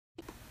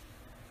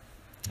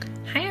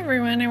Hi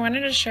everyone, I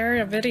wanted to share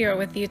a video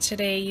with you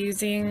today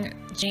using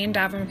Jane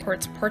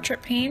Davenport's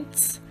portrait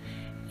paints.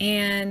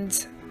 And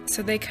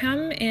so they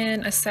come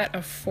in a set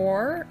of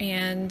 4,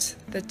 and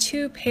the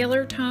 2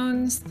 paler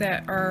tones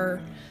that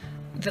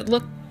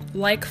look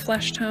like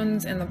flesh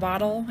tones in the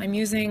bottle, I'm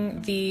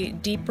using the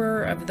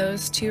deeper of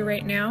those 2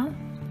 right now.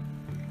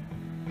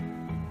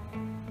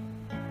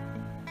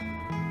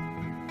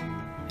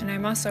 And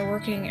I'm also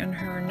working in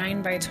her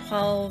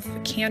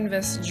 9x12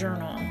 canvas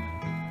journal.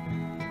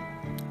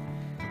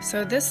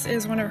 So this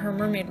is one of her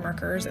Mermaid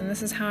markers, and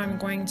this is how I'm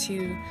going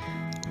to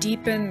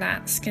deepen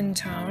that skin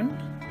tone.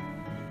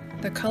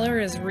 The color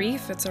is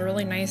Reef. It's a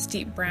really nice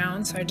deep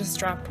brown, so I just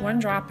dropped 1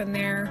 drop in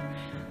there,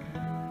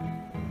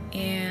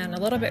 and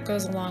a little bit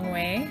goes a long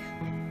way.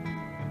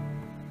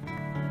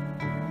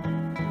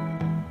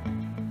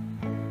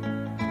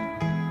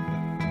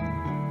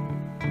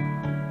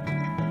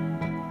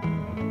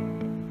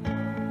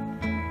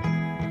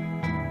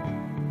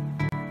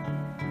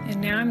 And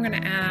now I'm going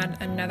to add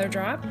another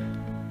drop.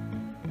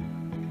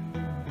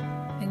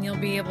 And you'll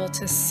be able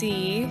to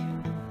see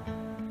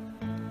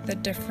the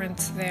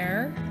difference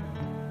there.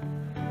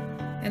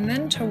 And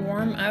then to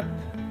warm up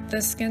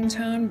the skin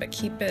tone but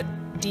keep it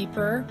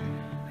deeper,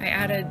 I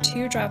added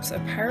 2 drops of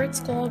Pirate's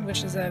Gold,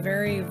 which is a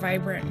very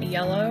vibrant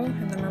yellow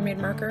in the Mermaid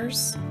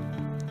markers.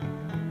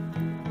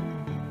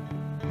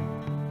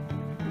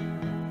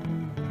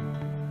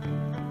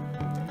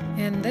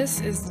 And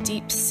this is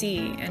Deep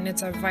Sea, and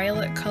it's a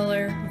violet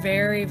color,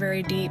 very,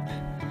 very deep.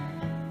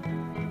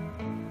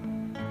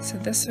 So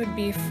this would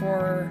be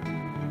for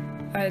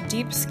a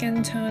deep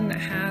skin tone that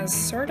has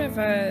sort of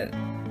a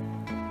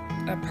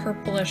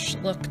purplish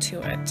look to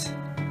it.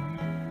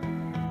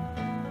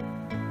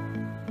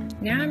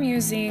 Now I'm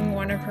using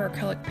one of her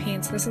acrylic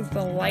paints. This is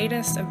the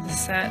lightest of the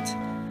set,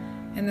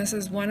 and this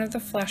is one of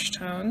the flesh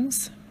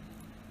tones.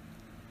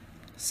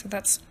 So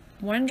that's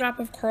 1 drop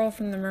of coral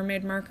from the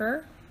Mermaid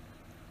marker.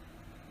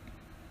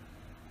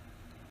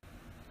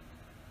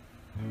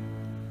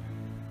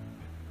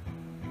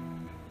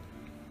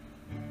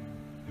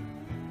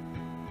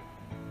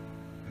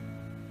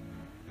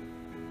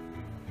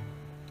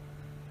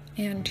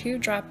 And 2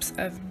 drops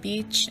of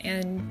Beach,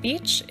 and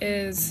Beach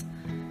is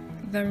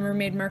the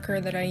Mermaid marker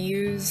that I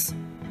use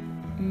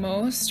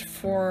most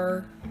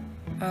for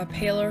a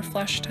paler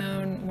flesh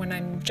tone when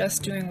I'm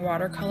just doing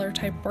watercolor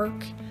type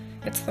work.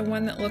 It's the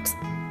one that looks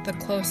the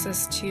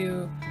closest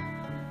to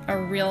a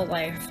real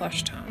life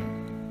flesh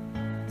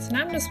tone. So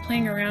now I'm just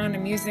playing around.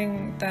 I'm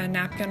using the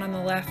napkin on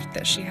the left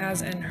that she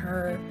has in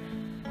her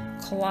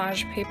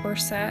collage paper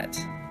set.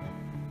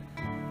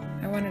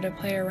 I wanted to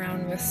play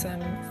around with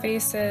some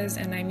faces,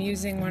 and I'm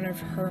using one of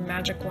her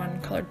Magic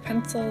Wand colored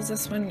pencils.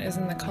 This one is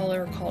in the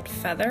color called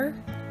Feather.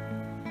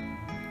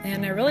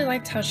 And I really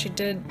liked how she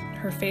did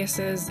her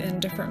faces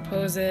in different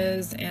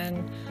poses,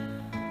 and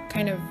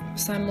kind of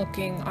some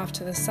looking off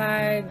to the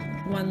side,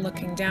 one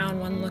looking down,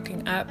 one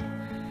looking up.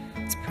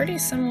 It's pretty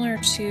similar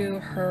to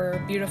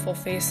her Beautiful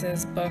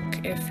Faces book,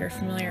 if you're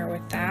familiar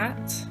with that.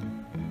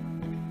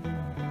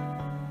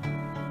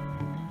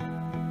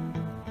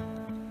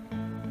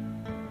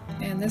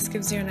 And this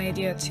gives you an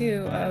idea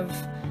too of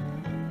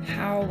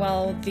how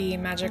well the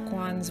magic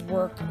wands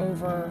work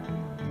over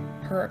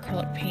her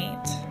acrylic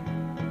paint.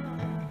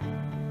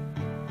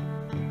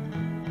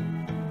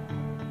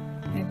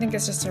 And I think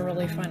it's just a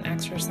really fun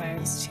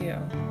exercise too.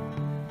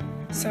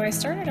 So I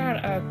started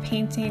out a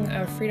painting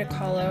of Frida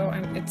Kahlo.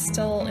 It's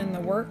still in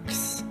the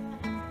works,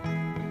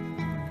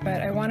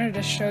 but I wanted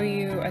to show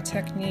you a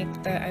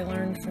technique that I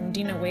learned from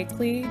Dina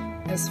Wakley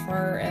as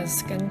far as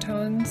skin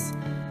tones.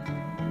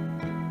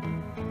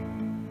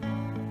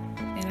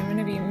 I'm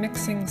going to be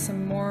mixing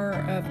some more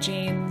of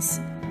Jane's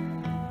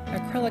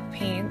acrylic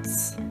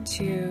paints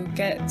to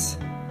get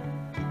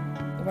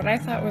what I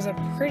thought was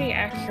a pretty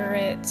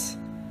accurate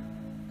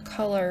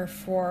color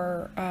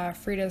for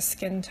Frida's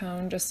skin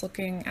tone, just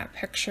looking at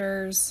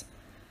pictures.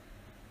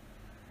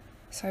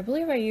 So I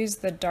believe I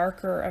used the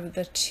darker of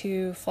the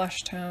 2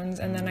 flesh tones,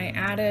 and then I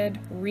added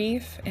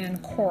Reef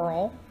and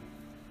Coral.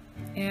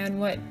 And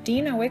what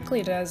Dina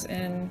Wakley does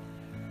in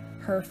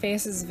her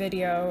Faces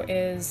video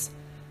is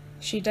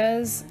she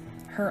does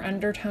her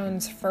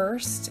undertones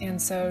first, and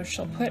so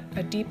she'll put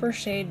a deeper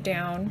shade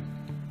down.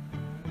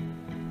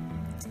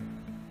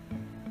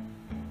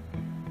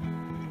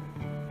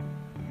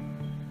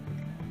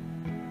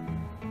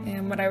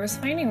 And what I was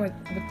finding with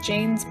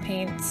Jane's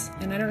paints,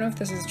 and I don't know if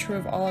this is true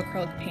of all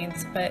acrylic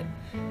paints, but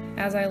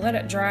as I let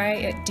it dry,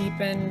 it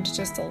deepened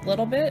just a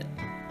little bit.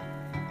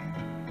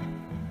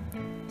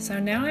 So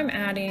now I'm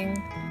adding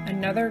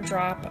another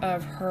drop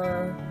of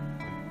her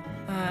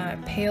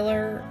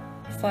paler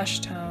flesh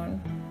tone,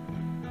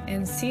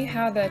 and see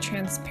how the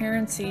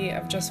transparency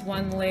of just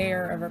 1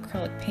 layer of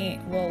acrylic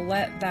paint will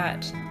let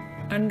that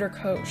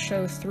undercoat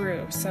show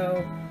through.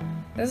 So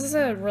this is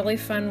a really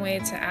fun way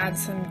to add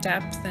some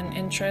depth and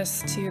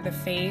interest to the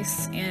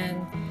face,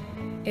 and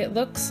it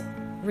looks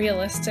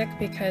realistic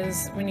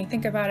because when you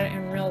think about it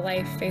in real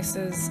life,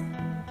 faces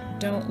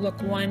don't look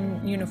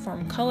one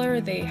uniform color.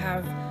 They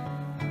have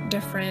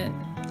different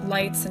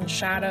lights and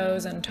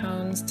shadows and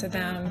tones to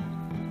them.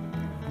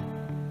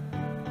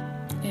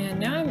 And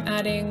now I'm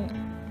adding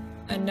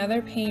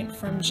another paint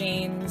from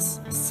Jane's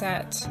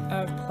set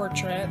of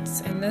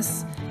portraits, and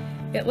this,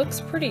 it looks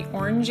pretty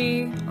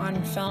orangey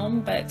on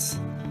film, but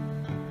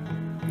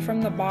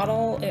from the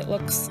bottle it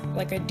looks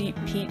like a deep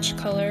peach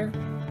color.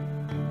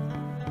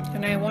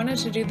 And I wanted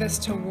to do this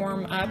to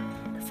warm up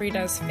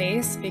Frida's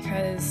face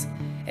because,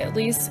 at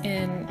least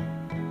in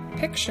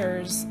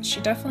pictures, she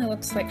definitely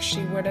looks like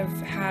she would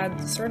have had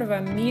sort of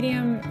a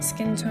medium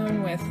skin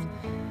tone with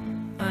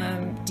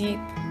deep,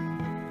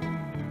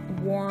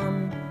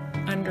 warm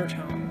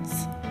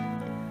undertones.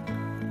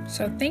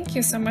 So thank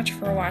you so much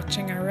for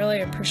watching. I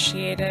really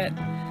appreciate it.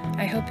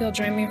 I hope you'll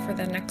join me for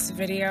the next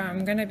video.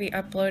 I'm going to be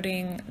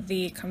uploading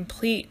the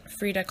complete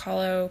Frida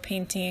Kahlo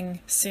painting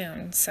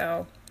soon.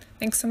 So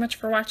thanks so much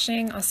for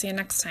watching. I'll see you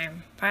next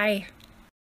time. Bye.